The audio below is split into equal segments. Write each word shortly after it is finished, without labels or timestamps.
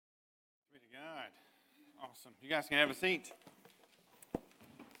Awesome. You guys can have a seat.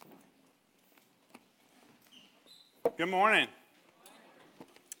 Good morning.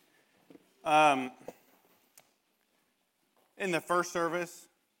 In the first service,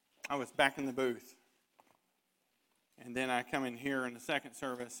 I was back in the booth. And then I come in here in the second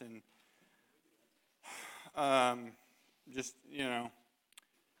service and just,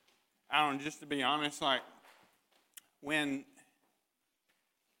 I don't know, just to be honest, like when,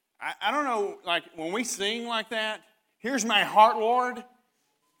 I don't know, like when we sing like that, here's my heart, Lord.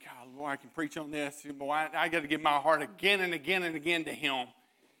 God, boy, I can preach on this. Boy, I got to give my heart again and again and again to Him.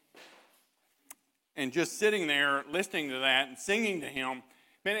 And just sitting there listening to that and singing to Him,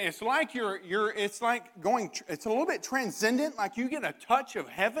 man, it's like it's like going, it's a little bit transcendent, like you get a touch of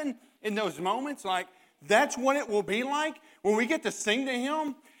heaven in those moments. Like that's what it will be like when we get to sing to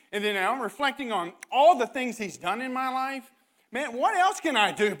Him. And then I'm reflecting on all the things He's done in my life. Man, what else can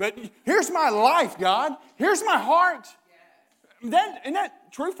I do? But here's my life, God. Here's my heart. Isn't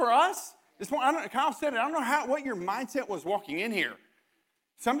that true for us? Kyle said it. I don't know what your mindset was walking in here.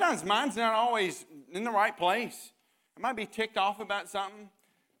 Sometimes mine's not always in the right place. I might be ticked off about something,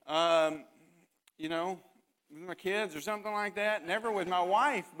 with my kids or something like that. Never with my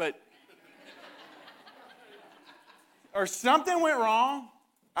wife, but or something went wrong.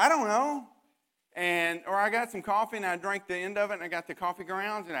 I don't know. Or I got some coffee and I drank the end of it and I got the coffee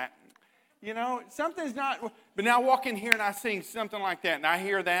grounds and something's not. But now I walk in here and I sing something like that and I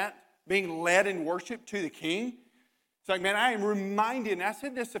hear that being led in worship to the King. It's like, man, I am reminded, and I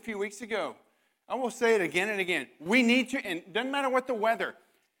said this a few weeks ago. I will say it again and again. We need to, and it doesn't matter what the weather,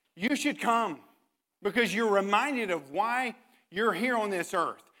 you should come because you're reminded of why you're here on this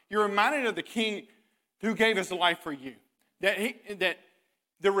earth. You're reminded of the King who gave his life for you. That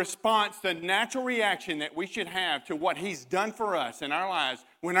the response, the natural reaction that we should have to what He's done for us in our lives,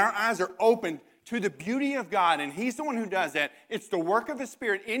 when our eyes are opened to the beauty of God, and He's the one who does that, it's the work of the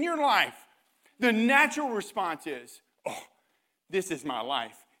Spirit in your life. The natural response is, oh, this is my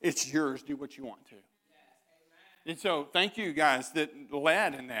life. It's yours. Do what you want to. And so thank you guys that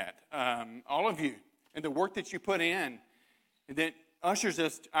led in that, all of you, and the work that you put in, and that ushers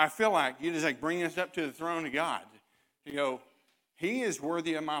us, I feel like you just like bring us up to the throne of God. You go, He is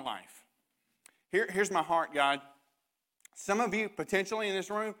worthy of my life. Here's my heart, God. Some of you potentially in this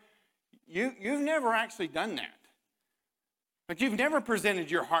room, you've never actually done that. Like you've never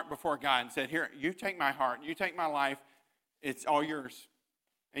presented your heart before God and said, here, you take my heart, you take my life, it's all yours.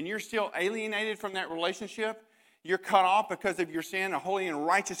 And you're still alienated from that relationship. You're cut off because of your sin, a holy and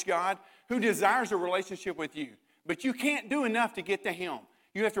righteous God who desires a relationship with you. But you can't do enough to get to Him.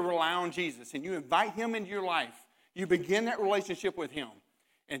 You have to rely on Jesus, and you invite Him into your life. You begin that relationship with Him,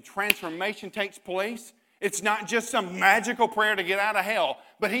 and transformation takes place. It's not just some magical prayer to get out of hell,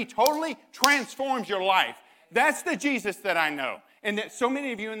 but He totally transforms your life. That's the Jesus that I know, and that so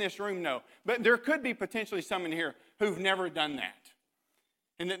many of you in this room know. But there could be potentially some in here who've never done that.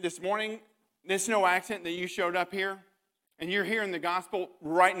 And that this morning, it's no accident that you showed up here, and you're hearing the gospel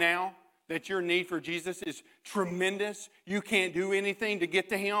right now, that your need for Jesus is tremendous. You can't do anything to get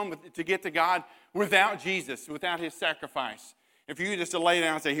to Him, to get to God, without Jesus, without His sacrifice. If you just lay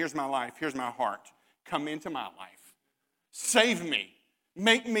down and say, here's my life, here's my heart. Come into my life. Save me.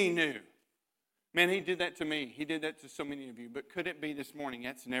 Make me new. Man, He did that to me. He did that to so many of you. But could it be this morning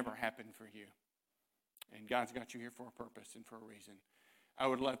that's never happened for you? And God's got you here for a purpose and for a reason. I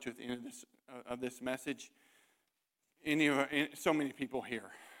would love to, at the end of this message, so many people here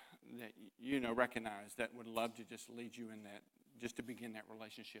that recognize that would love to just lead you in that, just to begin that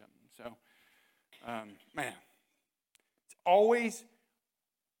relationship. So, man, it's always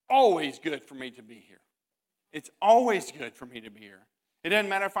good for me to be here. It's always good for me to be here. It doesn't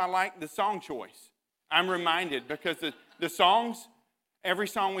matter if I like the song choice. I'm reminded because the songs, every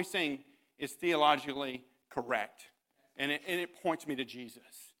song we sing is theologically correct. And it points me to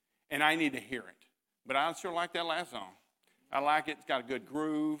Jesus. And I need to hear it. But I sure like that last song. I like it. It's got a good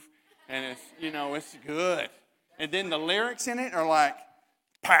groove. And it's good. And then the lyrics in it are like,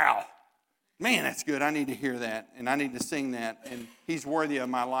 pow. Man, that's good. I need to hear that. And I need to sing that. And He's worthy of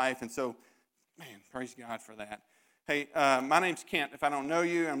my life. And so, man, praise God for that. Hey, my name's Kent. If I don't know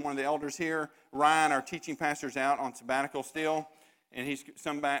you, I'm one of the elders here. Ryan, our teaching pastor, is out on sabbatical still. And he's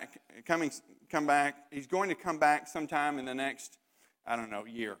come back. He's going to come back sometime in the next,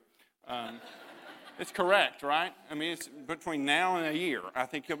 year. It's correct, right? I mean, it's between now and a year. I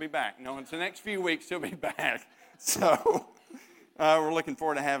think he'll be back. No, it's the next few weeks he'll be back. So we're looking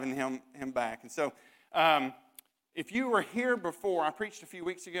forward to having him back. And so if you were here before, I preached a few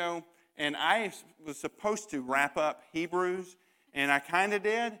weeks ago, and I was supposed to wrap up Hebrews, and I kind of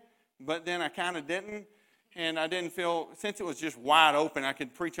did, but then I kind of didn't. And I didn't feel, since it was just wide open, I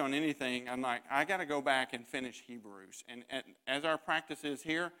could preach on anything. I'm like, I got to go back and finish Hebrews. And as our practice is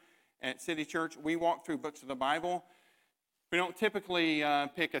here at City Church, we walk through books of the Bible. We don't typically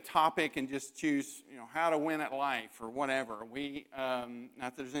pick a topic and just choose, how to win at life or whatever. We, not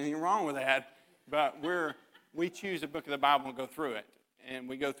that there's anything wrong with that, but we choose a book of the Bible and go through it. And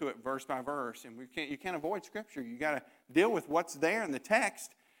we go through it verse by verse. And you can't avoid Scripture. You got to deal with what's there in the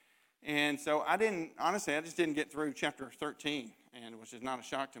text. And so I just didn't get through chapter 13, and which is not a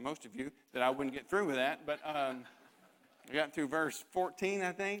shock to most of you that I wouldn't get through with that. But I got through verse 14,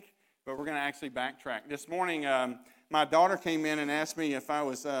 I think. But we're going to actually backtrack. This morning, my daughter came in and asked me if I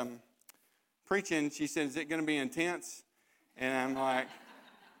was preaching. She said, "Is it going to be intense?" And I'm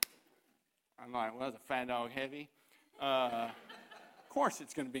like, well, it's a fat dog heavy. Of course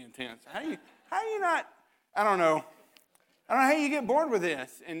it's going to be intense. How you not, I don't know how you get bored with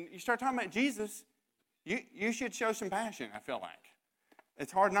this. And you start talking about Jesus, you should show some passion, I feel like.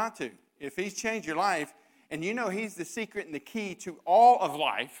 It's hard not to. If he's changed your life, and he's the secret and the key to all of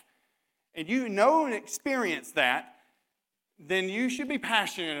life, and and experience that, then you should be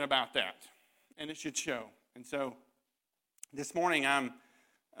passionate about that. And it should show. And so this morning I'm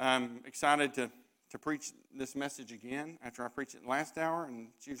excited to preach this message again after I preached it last hour, and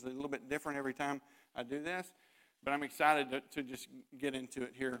it's usually a little bit different every time I do this. But I'm excited to just get into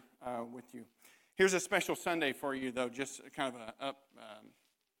it here with you. Here's a special Sunday for you, though, just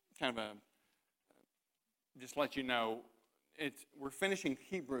just let you know. We're finishing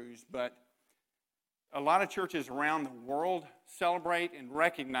Hebrews, but a lot of churches around the world celebrate and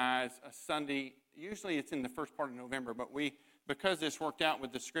recognize a Sunday. Usually it's in the first part of November, but because this worked out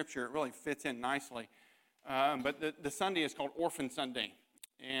with the Scripture, it really fits in nicely. But the Sunday is called Orphan Sunday,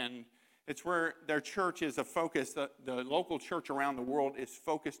 and it's where their church is a focus. The local church around the world is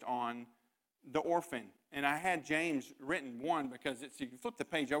focused on the orphan. And I had James written one because you flip the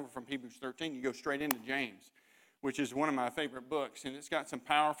page over from Hebrews 13, you go straight into James, which is one of my favorite books. And it's got some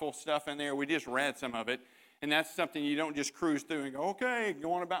powerful stuff in there. We just read some of it. And that's something you don't just cruise through and go, okay,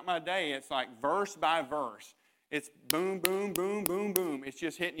 go on about my day. It's like verse by verse. It's boom, boom, boom, boom, boom. It's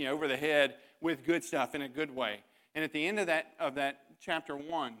just hitting you over the head with good stuff in a good way. And at the end of that chapter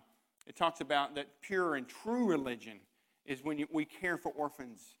 1, it talks about that pure and true religion is when we care for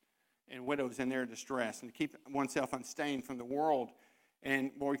orphans and widows in their distress and to keep oneself unstained from the world.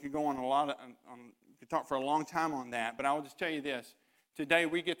 And boy, we could go on we could talk for a long time on that. But I'll just tell you this: today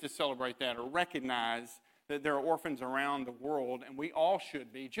we get to celebrate that or recognize that there are orphans around the world, and we all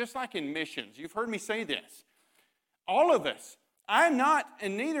should be, just like in missions. You've heard me say this. All of us. I'm not,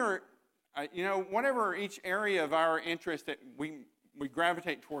 and neither. Whatever each area of our interest that we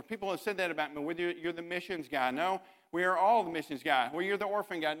gravitate toward. People have said that about me. Whether you're the missions guy, no, we are all the missions guy. Well, you're the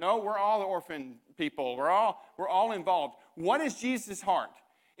orphan guy, no, we're all the orphan people. We're all involved. What is Jesus' heart?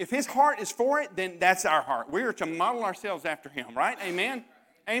 If his heart is for it, then that's our heart. We are to model ourselves after him, right? Amen?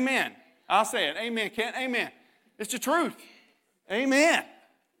 Amen. I'll say it. Amen, Kent. Amen. It's the truth. Amen.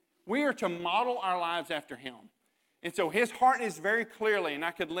 We are to model our lives after him. And so his heart is very clearly, and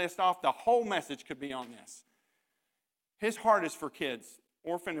I could list off, the whole message could be on this. His heart is for kids,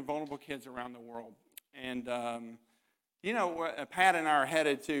 orphan and vulnerable kids around the world. And, Pat and I are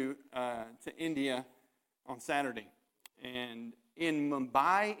headed to India on Saturday. And in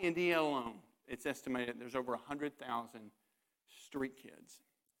Mumbai, India alone, it's estimated there's over 100,000 street kids.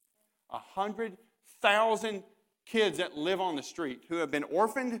 100,000 kids that live on the street who have been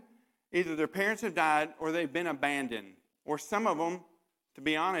orphaned. Either their parents have died or they've been abandoned. Or some of them, to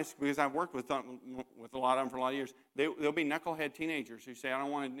be honest, because I've worked with a lot of them for a lot of years, they'll be knucklehead teenagers who say, I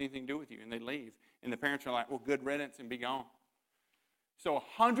don't want anything to do with you, and they leave. And the parents are like, well, good riddance and be gone. So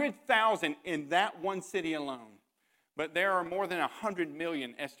 100,000 in that one city alone. But there are more than 100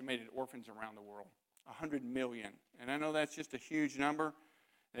 million estimated orphans around the world. 100 million. And I know that's just a huge number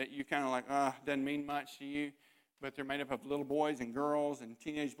that you kind of like, doesn't mean much to you. But they're made up of little boys and girls and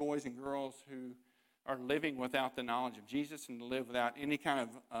teenage boys and girls who are living without the knowledge of Jesus and to live without any kind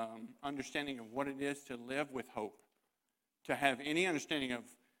of understanding of what it is to live with hope, to have any understanding of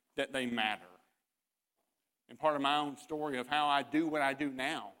that they matter. And part of my own story of how I do what I do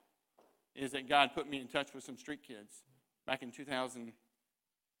now is that God put me in touch with some street kids back in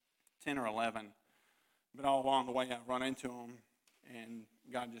 2010 or 11. But all along the way, I've run into them, and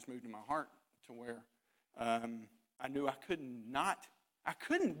God just moved in my heart to where I knew I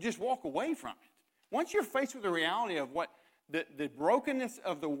couldn't just walk away from it. Once you're faced with the reality of what the brokenness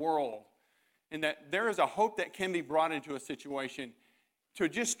of the world and that there is a hope that can be brought into a situation, to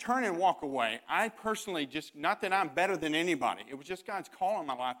just turn and walk away, I personally not that I'm better than anybody. It was just God's call on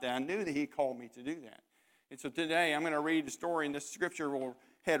my life that I knew that he called me to do that. And so today I'm going to read a story, and this scripture will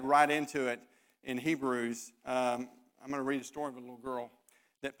head right into it in Hebrews. I'm going to read a story of a little girl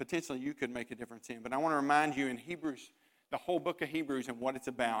that potentially you could make a difference in. But I want to remind you in Hebrews, the whole book of Hebrews and what it's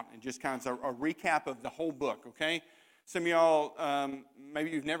about, and just kind of a recap of the whole book, okay? Some of y'all, maybe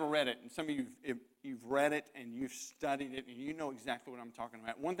you've never read it, and some of you, you've read it and you've studied it, and you know exactly what I'm talking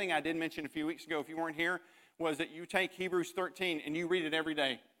about. One thing I did mention a few weeks ago, if you weren't here, was that you take Hebrews 13 and you read it every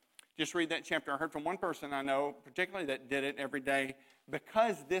day. Just read that chapter. I heard from one person I know, particularly, that did it every day,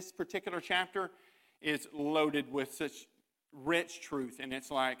 because this particular chapter is loaded with such rich truth, and it's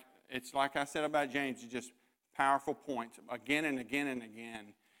like I said about James, it's just powerful points again and again and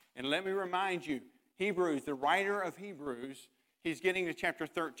again. And let me remind you, Hebrews, the writer of Hebrews, he's getting to chapter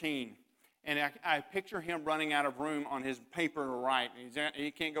 13, and I picture him running out of room on his paper to write.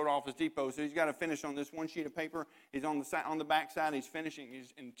 He can't go to Office Depot, so he's got to finish on this one sheet of paper. He's on the back side. He's finishing.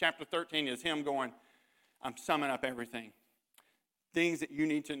 In chapter 13 is him going, I'm summing up everything, things that you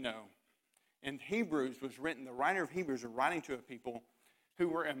need to know. And Hebrews was written. The writer of Hebrews was writing to a people who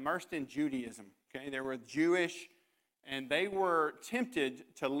were immersed in Judaism. Okay, they were Jewish, and they were tempted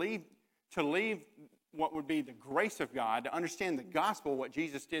to leave what would be the grace of God, to understand the gospel, what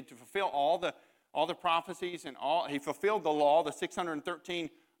Jesus did to fulfill all the prophecies, and he fulfilled the law, the 613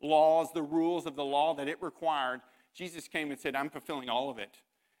 laws, the rules of the law that it required. Jesus came and said, I'm fulfilling all of it,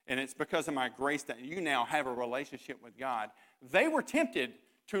 and it's because of my grace that you now have a relationship with God. They were tempted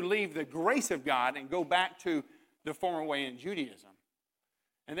to leave the grace of God and go back to the former way in Judaism.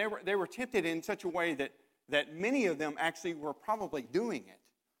 And they were tempted in such a way that many of them actually were probably doing it.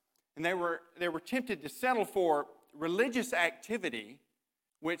 And they were tempted to settle for religious activity,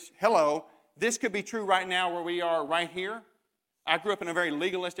 which, hello, this could be true right now where we are right here. I grew up in a very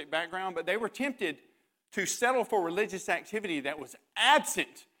legalistic background, but they were tempted to settle for religious activity that was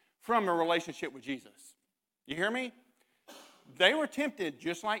absent from a relationship with Jesus. You hear me? They were tempted,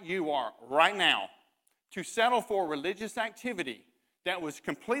 just like you are right now, to settle for religious activity that was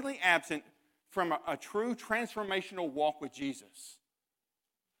completely absent from a true transformational walk with Jesus.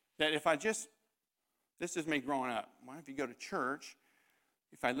 That this is me growing up. Why, if you go to church,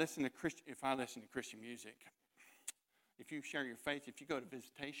 if I listen to Christian music, if you share your faith, if you go to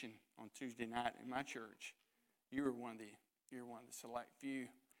visitation on Tuesday night in my church, you're one of the select few.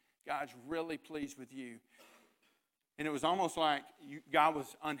 God's really pleased with you. And it was almost like God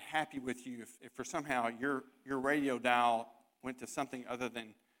was unhappy with you if for somehow your radio dial went to something other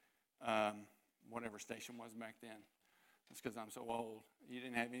than whatever station was back then. It's because I'm so old. You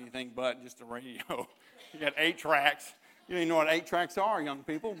didn't have anything but just a radio. You got 8 tracks. You don't even know what 8 tracks are, young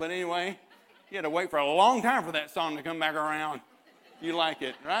people. But anyway, you had to wait for a long time for that song to come back around. You like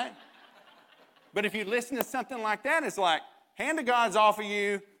it, right? But if you listen to something like that, it's like, hand of God's off of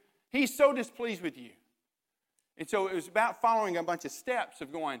you. He's so displeased with you. And so it was about following a bunch of steps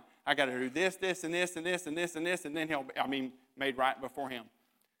of going, I got to do this, this, and this, and this, and this, and this, and then made right before him.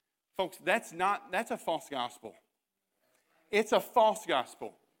 Folks, that's a false gospel. It's a false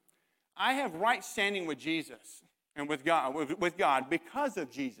gospel. I have right standing with Jesus and with God because of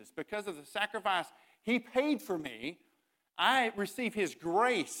Jesus, because of the sacrifice he paid for me. I receive his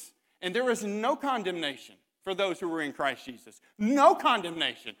grace, and there is no condemnation for those who are in Christ Jesus. No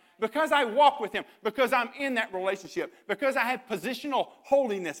condemnation, because I walk with him, because I'm in that relationship, because I have positional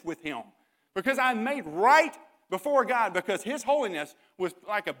holiness with him, because I'm made right before God, because his holiness was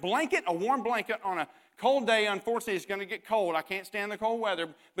like a blanket, a warm blanket on a cold day. Unfortunately, it's going to get cold. I can't stand the cold weather,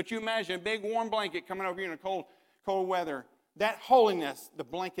 but you imagine a big warm blanket coming over you in a cold weather. That holiness, the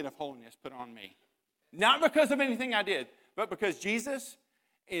blanket of holiness put on me. Not because of anything I did, but because Jesus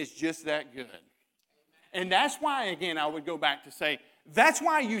is just that good. And that's why, again, I would go back to say, that's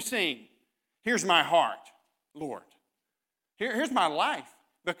why you sing, here's my heart, Lord. Here's my life.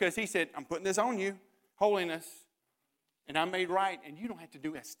 Because he said, I'm putting this on you, holiness, and I'm made right, and you don't have to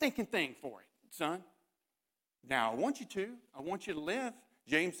do a stinking thing for it, son. Now, I want you to. I want you to live.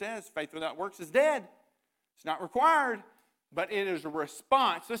 James says, faith without works is dead. It's not required, but it is a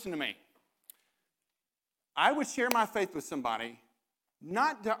response. Listen to me. I would share my faith with somebody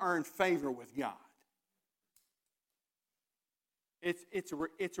not to earn favor with God. It's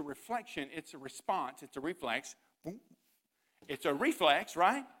a reflection. It's a response. It's a reflex. It's a reflex,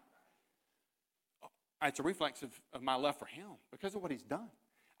 right? It's a reflex of my love for him because of what he's done.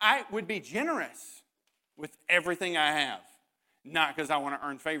 I would be generous with everything I have, not because I want to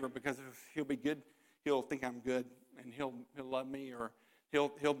earn favor, because if he'll be good, he'll think I'm good, and he'll love me, or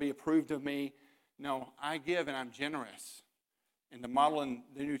he'll be approved of me. No, I give and I'm generous. In the model in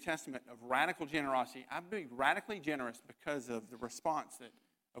the New Testament of radical generosity, I'd be radically generous because of the response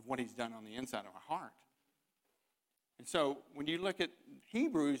of what he's done on the inside of my heart. And so when you look at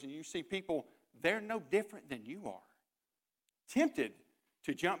Hebrews and you see people, they're no different than you are. Tempted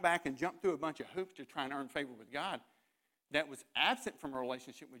to jump back and jump through a bunch of hoops to try and earn favor with God that was absent from a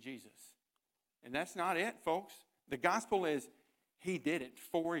relationship with Jesus. And that's not it, folks. The gospel is he did it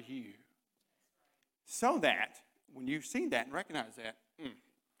for you. So that when you see that and recognize that,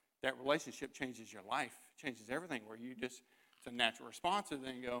 that relationship changes your life, changes everything, where you just, it's a natural response, and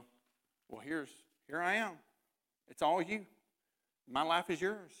then you go, well, here I am. It's all you. My life is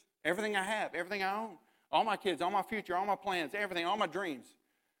yours. Everything I have, everything I own, all my kids, all my future, all my plans, everything, all my dreams,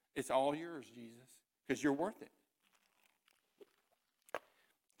 it's all yours, Jesus, because you're worth it.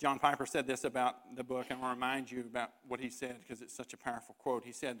 John Piper said this about the book, and I want to remind you about what he said because it's such a powerful quote.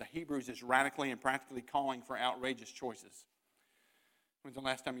 He said, the Hebrews is radically and practically calling for outrageous choices. When's the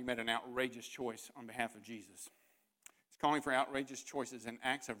last time you made an outrageous choice on behalf of Jesus? It's calling for outrageous choices and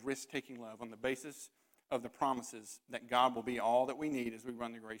acts of risk-taking love on the basis of the promises that God will be all that we need as we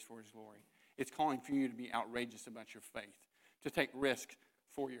run the race for his glory. It's calling for you to be outrageous about your faith, to take risk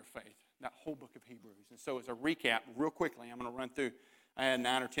for your faith. That whole book of Hebrews. And so as a recap, real quickly, I'm going to run through. I had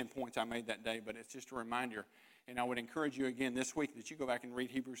 9 or 10 points I made that day, but it's just a reminder. And I would encourage you again this week that you go back and read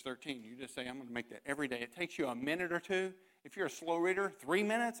Hebrews 13. You just say, I'm going to make that every day. It takes you a minute or two. If you're a slow reader, 3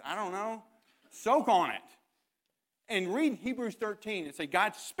 minutes, I don't know. Soak on it. And read Hebrews 13 and say,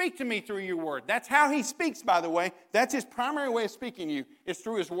 God, speak to me through your word. That's how he speaks, by the way. That's his primary way of speaking to you, is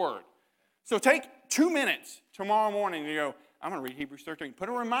through his word. So take 2 minutes tomorrow morning and go, I'm going to read Hebrews 13. Put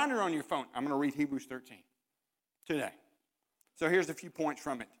a reminder on your phone. I'm going to read Hebrews 13 today. So here's a few points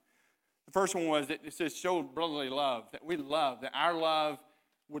from it. The first one was that it says show brotherly love, that we love, that our love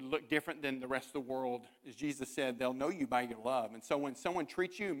would look different than the rest of the world. As Jesus said, they'll know you by your love. And so when someone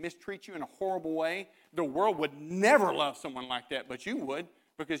treats you, mistreats you in a horrible way, the world would never love someone like that, but you would,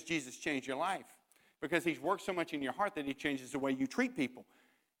 because Jesus changed your life. Because he's worked so much in your heart that he changes the way you treat people.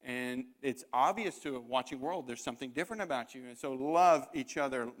 And it's obvious to a watching world there's something different about you. And so love each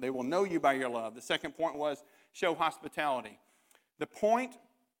other. They will know you by your love. The second point was show hospitality. The point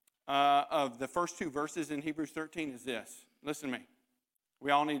of the first 2 verses in Hebrews 13 is this. Listen to me. We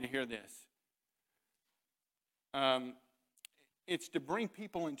all need to hear this. It's to bring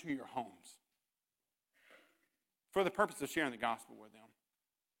people into your homes for the purpose of sharing the gospel with them.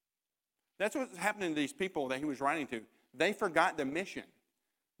 That's what's happening to these people that he was writing to. They forgot the mission.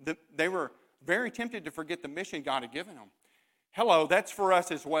 They were very tempted to forget the mission God had given them. Hello, that's for us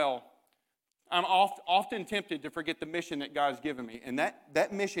as well. I'm often tempted to forget the mission that God's given me. And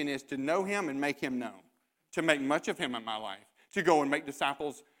that mission is to know him and make him known. To make much of him in my life. To go and make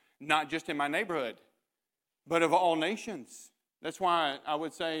disciples, not just in my neighborhood, but of all nations. That's why I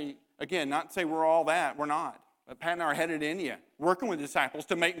would say, again, not to say we're all that. We're not. But Pat and I are headed to India, working with disciples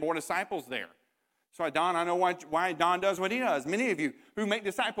to make more disciples there. So Don, I know why Don does what he does. Many of you who make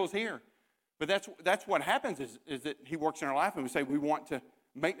disciples here. But that's what happens is that he works in our life and we say we want to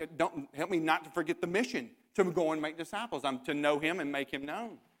don't help me not to forget the mission to go and make disciples. I'm to know him and make him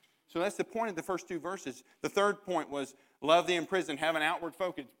known. So that's the point of the first 2 verses. The third point was love the imprisoned, have an outward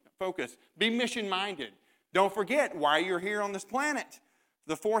focus. Be mission-minded. Don't forget why you're here on this planet.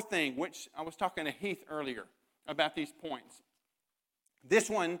 The fourth thing, which I was talking to Heath earlier about these points. This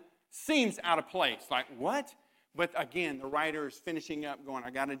one seems out of place. Like, what? But again, the writer is finishing up going,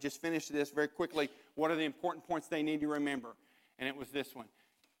 I got to just finish this very quickly. What are the important points they need to remember? And it was this one.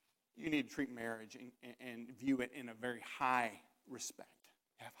 You need to treat marriage and view it in a very high respect.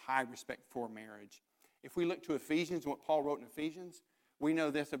 Have high respect for marriage. If we look to Ephesians, what Paul wrote in Ephesians, we know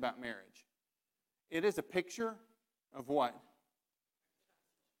this about marriage. It is a picture of what?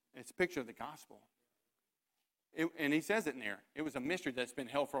 It's a picture of the gospel. And he says it in there. It was a mystery that's been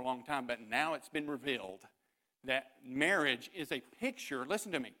held for a long time, but now it's been revealed that marriage is a picture.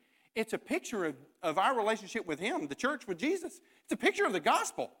 Listen to me. It's a picture of our relationship with him, the church with Jesus. It's a picture of the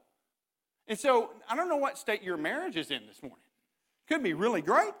gospel. And so I don't know what state your marriage is in this morning. Could be really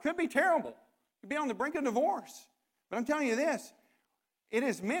great. Could be terrible. Could be on the brink of divorce. But I'm telling you this. It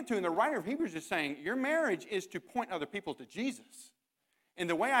is meant to, and the writer of Hebrews is saying, your marriage is to point other people to Jesus. And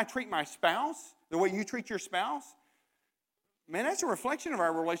the way I treat my spouse, the way you treat your spouse, man, that's a reflection of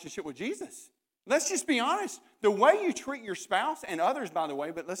our relationship with Jesus. Let's just be honest. The way you treat your spouse, and others, by the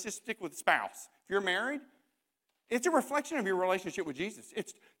way, but let's just stick with spouse. If you're married, it's a reflection of your relationship with Jesus.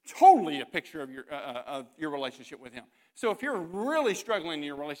 It's totally a picture of your relationship with him. So if you're really struggling in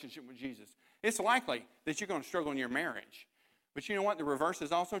your relationship with Jesus, it's likely that you're going to struggle in your marriage. But you know what? The reverse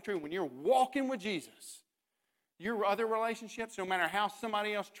is also true. When you're walking with Jesus, your other relationships, no matter how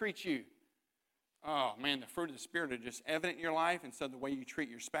somebody else treats you, oh man, the fruit of the Spirit are just evident in your life. And so the way you treat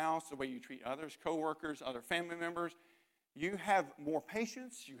your spouse, the way you treat others, coworkers, other family members, you have more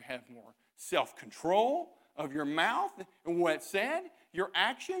patience, you have more self-control of your mouth and what's said, your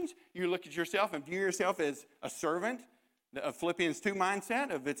actions. You look at yourself and view yourself as a servant. The Philippians 2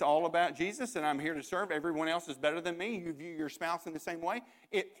 mindset of it's all about Jesus and I'm here to serve. Everyone else is better than me. You view your spouse in the same way.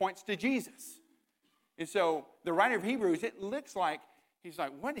 It points to Jesus. And so the writer of Hebrews, it looks like, he's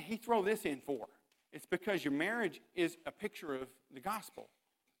like, what did he throw this in for? It's because your marriage is a picture of the gospel.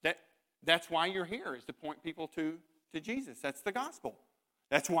 That's why you're here, is to point people to Jesus. That's the gospel.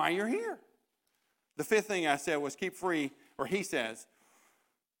 That's why you're here. The fifth thing I said was keep free, or he says,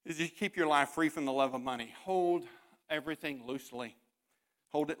 is you keep your life free from the love of money. Hold everything loosely.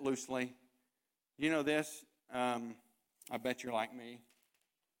 Hold it loosely. You know this? I bet you're like me.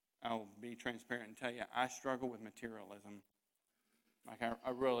 I'll be transparent and tell you, I struggle with materialism. Like I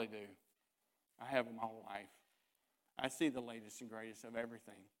really do. I have my whole life. I see the latest and greatest of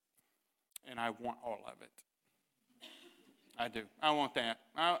everything. And I want all of it. I do. I want that.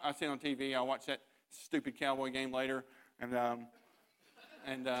 I see it on TV. I watch that stupid Cowboy game later.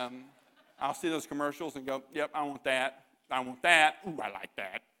 And I'll see those commercials and go, yep, I want that. I want that. Ooh, I like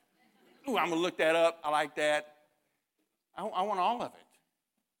that. Ooh, I'm going to look that up. I like that. I want all of it.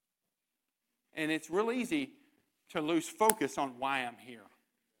 And it's real easy to lose focus on why I'm here.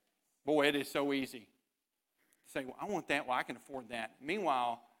 Boy, it is so easy to say, well, I want that. Well, I can afford that.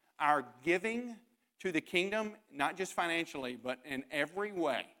 Meanwhile, our giving to the kingdom, not just financially, but in every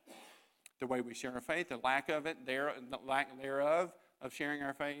way, the way we share our faith, the lack of it, the lack thereof of sharing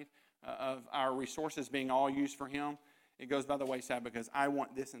our faith, of our resources being all used for him, it goes by the wayside because I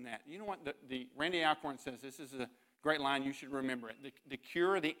want this and that. You know what? The Randy Alcorn says, this is a great line, you should remember it. The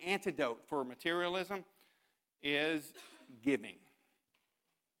cure, the antidote for materialism is giving.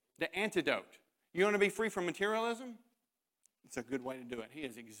 The antidote. You want to be free from materialism? It's a good way to do it. He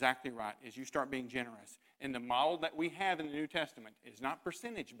is exactly right. As you start being generous. And the model that we have in the New Testament is not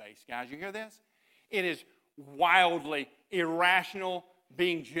percentage-based. Guys, you hear this? It is wildly irrational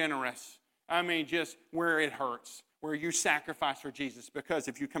being generous. I mean, just where it hurts, where you sacrifice for Jesus. Because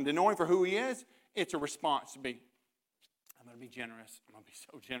if you come to know him for who he is, it's a response to be, I'm going to be generous. I'm going to be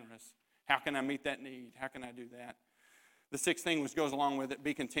so generous. How can I meet that need? How can I do that? The sixth thing which goes along with it,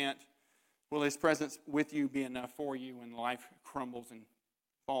 be content. Will his presence with you be enough for you when life crumbles and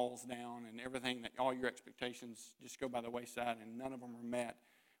falls down and everything, that all your expectations just go by the wayside and none of them are met?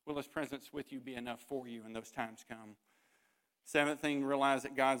 Will his presence with you be enough for you when those times come? Seventh thing, realize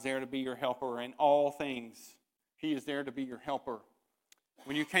that God's there to be your helper in all things. He is there to be your helper.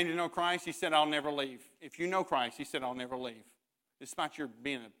 When you came to know Christ, he said, I'll never leave. If you know Christ, he said, I'll never leave. Despite your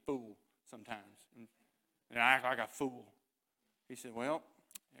being a fool sometimes. And I act like a fool. He said, well,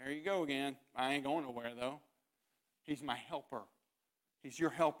 there you go again. I ain't going nowhere, though. He's my helper. He's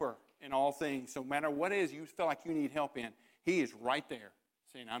your helper in all things. So no matter what it is you feel like you need help in, he is right there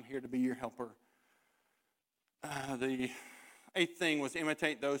saying, I'm here to be your helper. The eighth thing was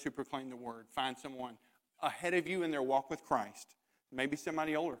imitate those who proclaim the word. Find someone ahead of you in their walk with Christ. Maybe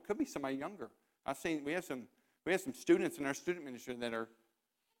somebody older. Could be somebody younger. We have some students in our student ministry that are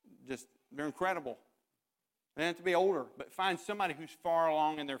just, they're incredible. They don't have to be older, but find somebody who's far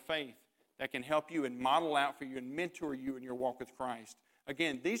along in their faith that can help you and model out for you and mentor you in your walk with Christ.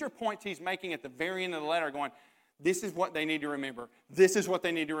 Again, these are points he's making at the very end of the letter going, this is what they need to remember. This is what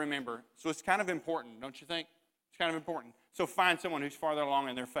they need to remember. So it's kind of important, don't you think? It's kind of important. So find someone who's farther along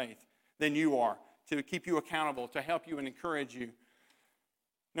in their faith than you are to keep you accountable, to help you and encourage you.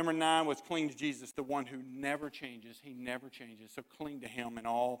 Number 9 was cling to Jesus, the one who never changes. He never changes. So cling to him in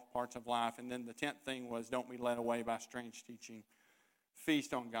all parts of life. And then the 10th thing was don't be led away by strange teaching.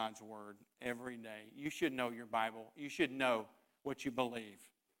 Feast on God's word every day. You should know your Bible. You should know what you believe.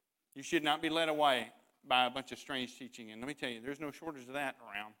 You should not be led away by a bunch of strange teaching. And let me tell you, there's no shortage of that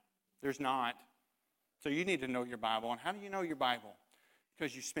around. There's not. So you need to know your Bible. And how do you know your Bible?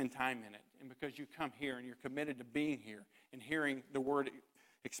 Because you spend time in it. And because you come here and you're committed to being here and hearing the word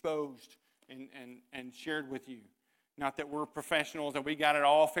exposed and shared with you. Not that we're professionals, that we got it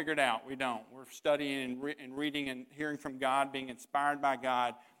all figured out. We don't. We're studying and reading and hearing from God, being inspired by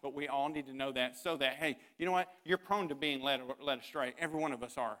God. But we all need to know that so that, hey, you know what? You're prone to being led astray. Every one of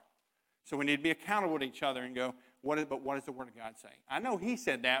us are. So we need to be accountable to each other and go, what does the Word of God say? I know he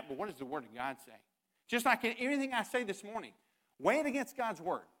said that, but what does the Word of God say? Just like in everything I say this morning, weigh it against God's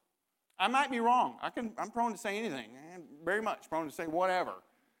Word. I might be wrong. I'm prone to say anything. I'm very much prone to say whatever.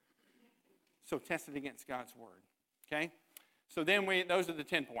 So test it against God's Word. Okay? So then those are the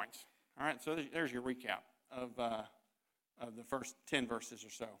 10 points. All right, so there's your recap of of the first 10 verses or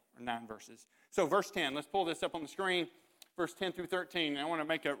so, or 9 verses. So verse 10, let's pull this up on the screen, verse 10 through 13. I want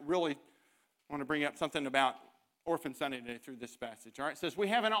to bring up something about Orphan Sunday today through this passage. All right, it says, we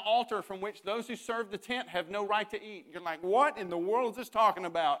have an altar from which those who serve the tent have no right to eat. You're like, what in the world is this talking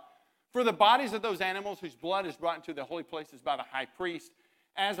about? For the bodies of those animals whose blood is brought into the holy places by the high priest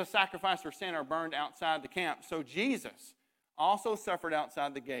as a sacrifice for sin are burned outside the camp. So Jesus also suffered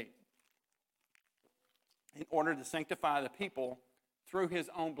outside the gate in order to sanctify the people through his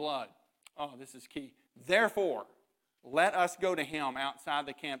own blood. Oh, this is key. Therefore, let us go to him outside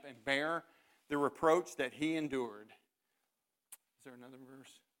the camp and bear the reproach that he endured. Is there another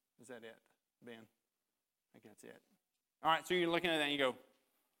verse? Is that it, Ben? I think that's it. All right, so you're looking at that and you go,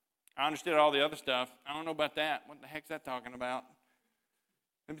 I understood all the other stuff. I don't know about that. What the heck's that talking about?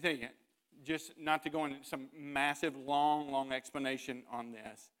 Let me tell you, just not to go into some massive, long explanation on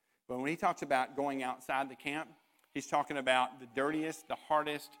this, but when he talks about going outside the camp, he's talking about the dirtiest, the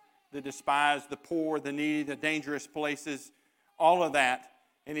hardest, the despised, the poor, the needy, the dangerous places, all of that.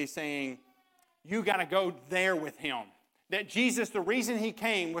 And he's saying, you got to go there with him. That Jesus, the reason he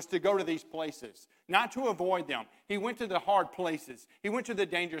came was to go to these places, not to avoid them. He went to the hard places. He went to the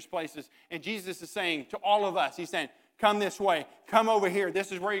dangerous places. And Jesus is saying to all of us, he's saying, come this way. Come over here.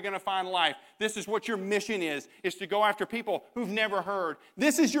 This is where you're going to find life. This is what your mission is to go after people who've never heard.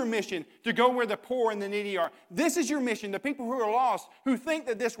 This is your mission, to go where the poor and the needy are. This is your mission, the people who are lost, who think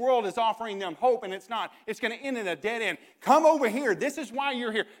that this world is offering them hope, and it's not. It's going to end in a dead end. Come over here. This is why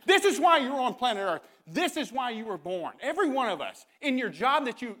you're here. This is why you're on planet Earth. This is why you were born. Every one of us, in your job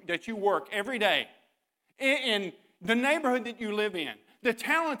that you work every day, in the neighborhood that you live in, the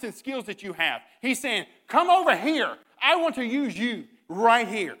talents and skills that you have. He's saying, come over here. I want to use you right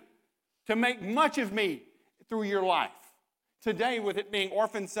here to make much of me through your life. Today, with it being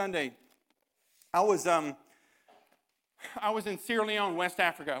Orphan Sunday, I was in Sierra Leone, West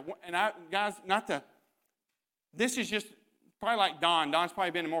Africa. And this is just probably like Don. Don's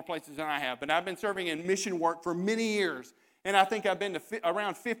probably been in more places than I have. But I've been serving in mission work for many years. And I think I've been to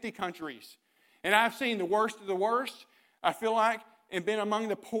around 50 countries. And I've seen the worst of the worst, I feel like, and been among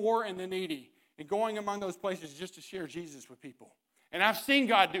the poor and the needy. And going among those places just to share Jesus with people. And I've seen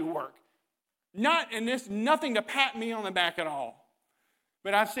God do work. Nothing to pat me on the back at all.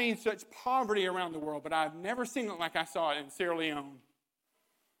 But I've seen such poverty around the world, but I've never seen it like I saw it in Sierra Leone.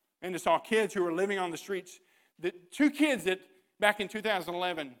 And I saw kids who were living on the streets. The two kids that back in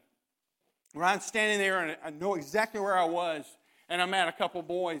 2011, where I'm standing there and I know exactly where I was, and I met a couple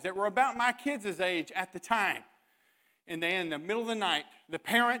boys that were about my kids' age at the time. And then in the middle of the night, the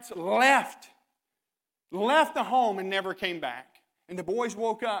parents left the home and never came back. And the boys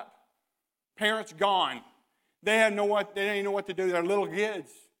woke up. Parents gone. They didn't know what to do. They're little kids.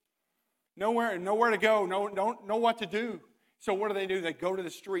 Nowhere to go. Don't know what to do. So what do? They go to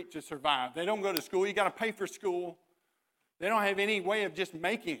the street to survive. They don't go to school. You got to pay for school. They don't have any way of just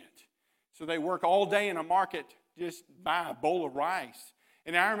making it. So they work all day in a market, just buy a bowl of rice.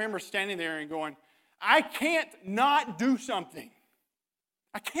 And I remember standing there and going, I can't not do something.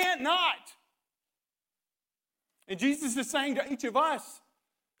 I can't not. And Jesus is saying to each of us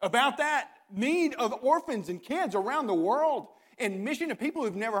about that need of orphans and kids around the world and mission to people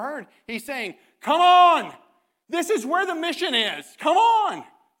who've never heard. He's saying, come on. This is where the mission is. Come on.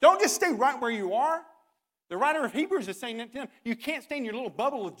 Don't just stay right where you are. The writer of Hebrews is saying that to them, you can't stay in your little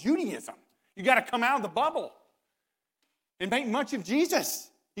bubble of Judaism. You got to come out of the bubble and make much of Jesus.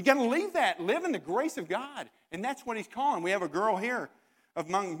 You got to leave that. Live in the grace of God. And that's what he's calling. We have a girl here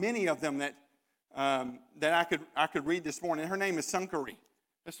among many of them that I could read this morning. Her name is Sankari.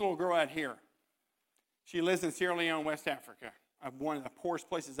 This little girl out here. She lives in Sierra Leone, West Africa. One of the poorest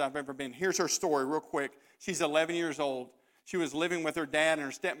places I've ever been. Here's her story real quick. She's 11 years old. She was living with her dad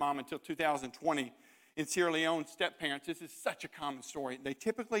and her stepmom until 2020. In Sierra Leone, step-parents, this is such a common story. They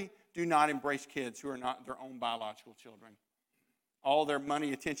typically do not embrace kids who are not their own biological children. All their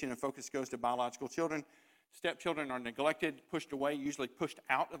money, attention, and focus goes to biological children. Stepchildren are neglected, pushed away, usually pushed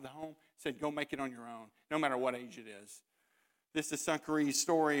out of the home, said, go make it on your own, no matter what age it is. This is Sankari's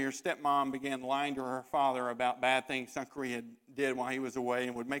story. Her stepmom began lying to her father about bad things Sankari did while he was away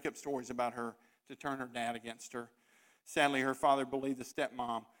and would make up stories about her to turn her dad against her. Sadly, her father believed the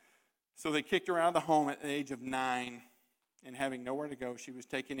stepmom. So they kicked her out of the home at the age of 9, and having nowhere to go, she was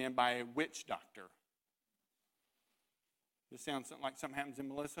taken in by a witch doctor. This sounds like something happens in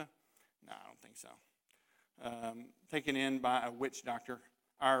Melissa? No, I don't think so. Taken in by a witch doctor.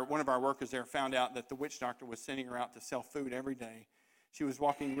 One of our workers there found out that the witch doctor was sending her out to sell food every day. She was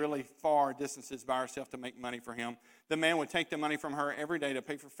walking really far distances by herself to make money for him. The man would take the money from her every day to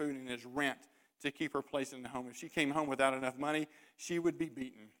pay for food and his rent to keep her place in the home. If she came home without enough money, she would be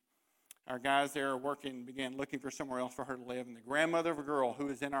beaten. Our guys there working began looking for somewhere else for her to live. And the grandmother of a girl who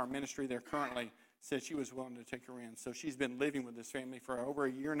is in our ministry there currently said she was willing to take her in. So she's been living with this family for over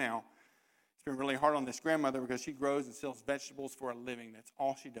a year now. It's been really hard on this grandmother because she grows and sells vegetables for a living. That's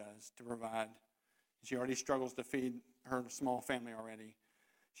all she does to provide. She already struggles to feed her small family already.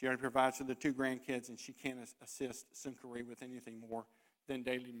 She already provides for the 2 grandkids, and she can't assist Sunkari with anything more than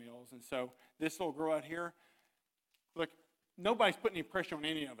daily meals. And so this little girl out here, look, nobody's putting any pressure on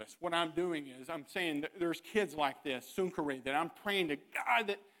any of us. What I'm doing is I'm saying that there's kids like this, Sunkari, that I'm praying to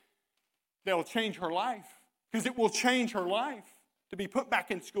God that'll change her life, because it will change her life to be put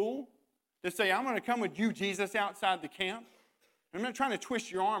back in school, to say, I'm going to come with you, Jesus, outside the camp. I'm not trying to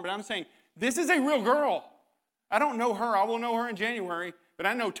twist your arm, but I'm saying, this is a real girl. I don't know her. I will know her in January, but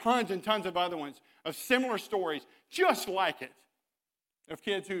I know tons and tons of other ones of similar stories just like it, of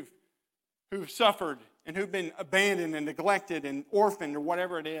kids who've suffered and who've been abandoned and neglected and orphaned or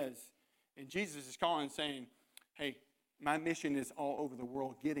whatever it is. And Jesus is calling and saying, hey, my mission is all over the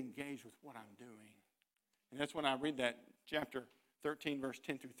world. Get engaged with what I'm doing. And that's when I read that chapter 13, verse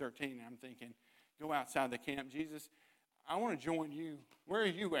 10 through 13, and I'm thinking, go outside the camp. Jesus, I want to join you. Where are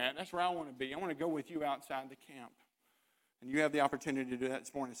you at? That's where I want to be. I want to go with you outside the camp. And you have the opportunity to do that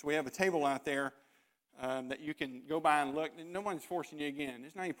this morning. So we have a table out there that you can go by and look. And no one's forcing you again.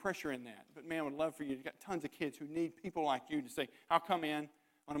 There's not any pressure in that. But man, I would love for you. You've got tons of kids who need people like you to say, I'll come in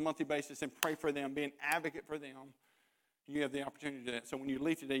on a monthly basis and pray for them, be an advocate for them. You have the opportunity to do that. So when you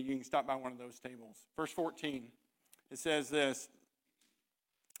leave today, you can stop by one of those tables. Verse 14, it says this,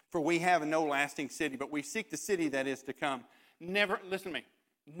 for we have no lasting city, but we seek the city that is to come. Never, listen to me,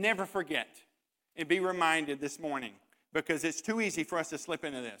 never forget and be reminded this morning, because it's too easy for us to slip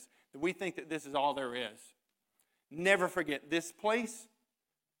into this, that we think that this is all there is. Never forget, this place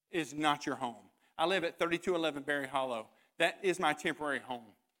is not your home. I live at 3211 Berry Hollow. That is my temporary home.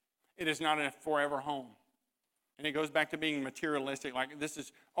 It is not a forever home. And it goes back to being materialistic, like this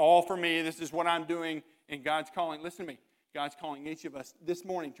is all for me, this is what I'm doing, and God's calling, listen to me, God's calling each of us this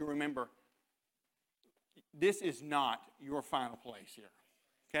morning to remember, this is not your final place here,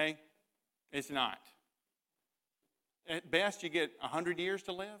 okay? It's not. At best, you get 100 years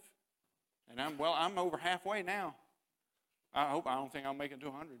to live, and I'm over halfway now. I don't think I'll make it to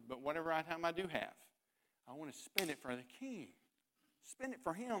 100, but whatever time I do have, I want to spend it for the King. Spend it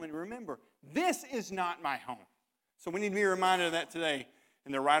for Him, and remember, this is not my home. So we need to be reminded of that today.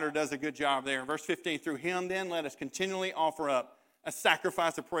 And the writer does a good job there. Verse 15, through Him then let us continually offer up a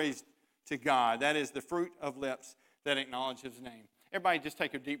sacrifice of praise to God. That is the fruit of lips that acknowledge His name. Everybody just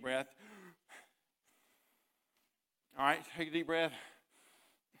take a deep breath. All right, take a deep breath.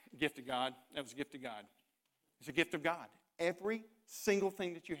 Gift of God. That was a gift of God. It's a gift of God. Every single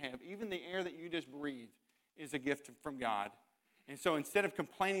thing that you have, even the air that you just breathe, is a gift from God. And so instead of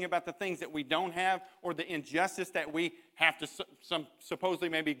complaining about the things that we don't have or the injustice that we have to supposedly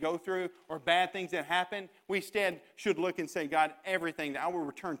maybe go through or bad things that happen, we instead should look and say, God, everything, I will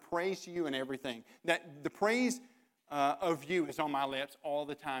return praise to you in everything. That the praise of you is on my lips all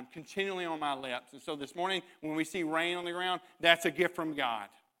the time, continually on my lips. And so this morning, when we see rain on the ground, that's a gift from God.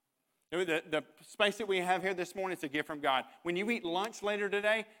 The space that we have here this morning is a gift from God. When you eat lunch later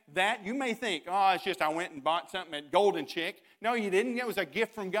today, that you may think, oh, it's just I went and bought something at Golden Chick. No, you didn't. It was a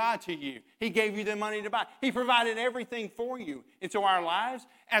gift from God to you. He gave you the money to buy. He provided everything for you. And so our lives,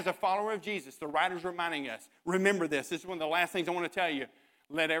 as a follower of Jesus, the writer's reminding us, remember this. This is one of the last things I want to tell you.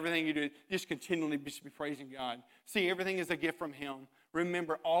 Let everything you do, just continually be praising God. See, everything is a gift from Him.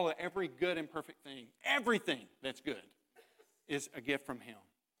 Remember, every good and perfect thing, everything that's good is a gift from Him.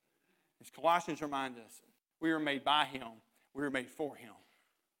 As Colossians remind us, we were made by Him. We were made for Him.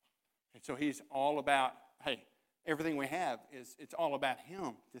 And so He's all about, hey, everything we have, it's all about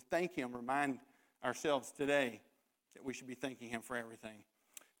Him. To thank Him, remind ourselves today that we should be thanking Him for everything.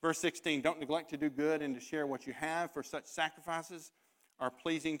 Verse 16, don't neglect to do good and to share what you have, for such sacrifices are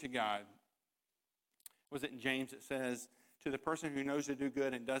pleasing to God. Was it in James that says, to the person who knows to do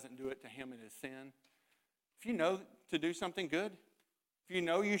good and doesn't do it, to him it is sin? If you know to do something good, if you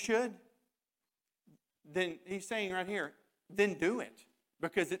know you should, then he's saying right here, then do it,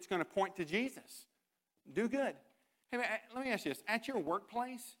 because it's going to point to Jesus. Do good. Hey, let me ask you this. At your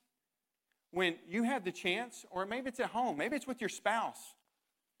workplace, when you have the chance, or maybe it's at home, maybe it's with your spouse,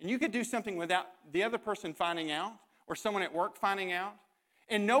 and you could do something without the other person finding out, or someone at work finding out,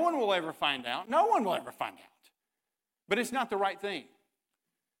 and no one will ever find out. No one will ever find out. But it's not the right thing.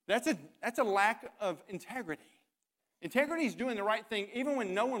 That's a lack of integrity. Integrity is doing the right thing even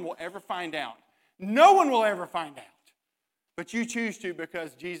when no one will ever find out. No one will ever find out. But you choose to,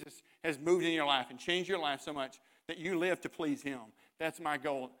 because Jesus has moved in your life and changed your life so much that you live to please him. That's my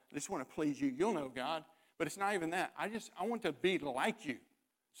goal. I just want to please you. You'll know God. But it's not even that. I want to be like you.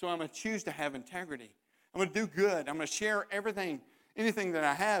 So I'm going to choose to have integrity. I'm going to do good. I'm going to share everything, anything that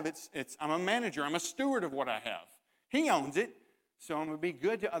I have. I'm a manager. I'm a steward of what I have. He owns it. So I'm going to be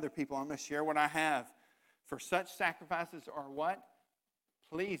good to other people. I'm going to share what I have. For such sacrifices are what?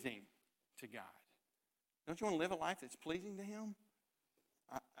 Pleasing to God. Don't you want to live a life that's pleasing to him?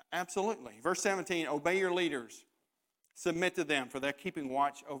 Absolutely. Verse 17, obey your leaders. Submit to them, for they're keeping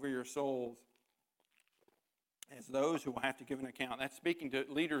watch over your souls as those who will have to give an account. That's speaking to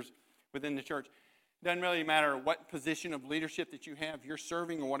leaders within the church. Doesn't really matter what position of leadership that you have. You're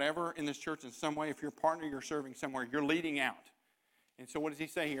serving or whatever in this church in some way. If you're a partner, you're serving somewhere. You're leading out. And so what does he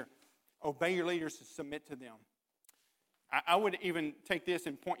say here? Obey your leaders to submit to them. I would even take this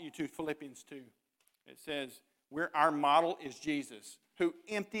and point you to Philippians 2. It says, our model is Jesus, who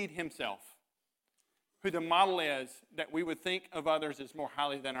emptied himself. Who the model is that we would think of others as more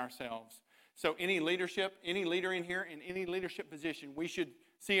highly than ourselves. So any leader in here, in any leadership position, we should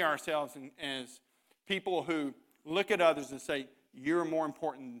see ourselves as people who look at others and say, you're more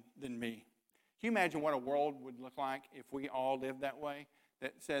important than me. Can you imagine what a world would look like if we all lived that way?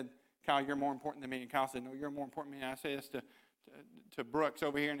 That said, Kyle, you're more important than me. And Kyle said, no, you're more important than me. And I say this to Brooks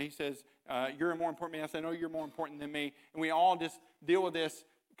over here, and he says, you're more important than me. I say, no, you're more important than me. And we all just deal with this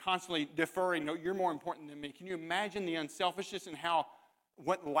constantly deferring, no, you're more important than me. Can you imagine the unselfishness and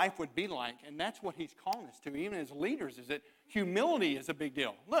what life would be like? And that's what he's calling us to, even as leaders, is that humility is a big